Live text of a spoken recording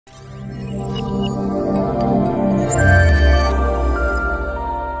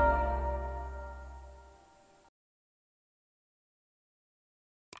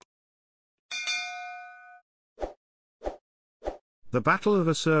The Battle of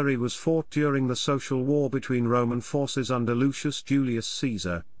Acerrae was fought during the social war between Roman forces under Lucius Julius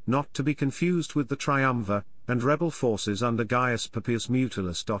Caesar, not to be confused with the triumvir, and rebel forces under Gaius Papius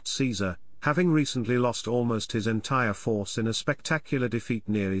Mutilus.Caesar, having recently lost almost his entire force in a spectacular defeat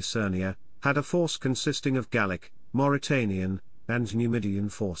near Aesernia, had a force consisting of Gallic, Mauritanian, and Numidian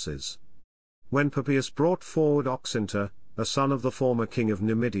forces. When Papius brought forward Oxynta, a son of the former king of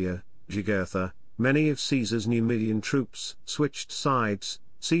Numidia, Jugurtha, many of Caesar's Numidian troops switched sides,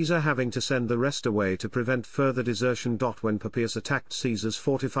 Caesar having to send the rest away to prevent further desertion. When Papius attacked Caesar's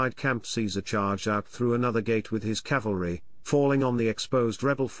fortified camp, Caesar charged out through another gate with his cavalry, falling on the exposed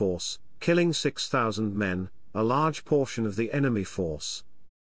rebel force, killing 6,000 men, a large portion of the enemy force.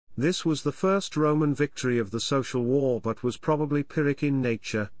 This was the first Roman victory of the social war, but was probably pyrrhic in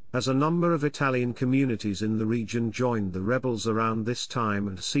nature, as a number of Italian communities in the region joined the rebels around this time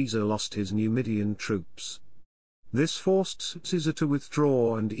and Caesar lost his Numidian troops. This forced Caesar to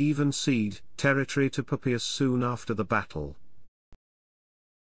withdraw and even cede territory to Papius soon after the battle.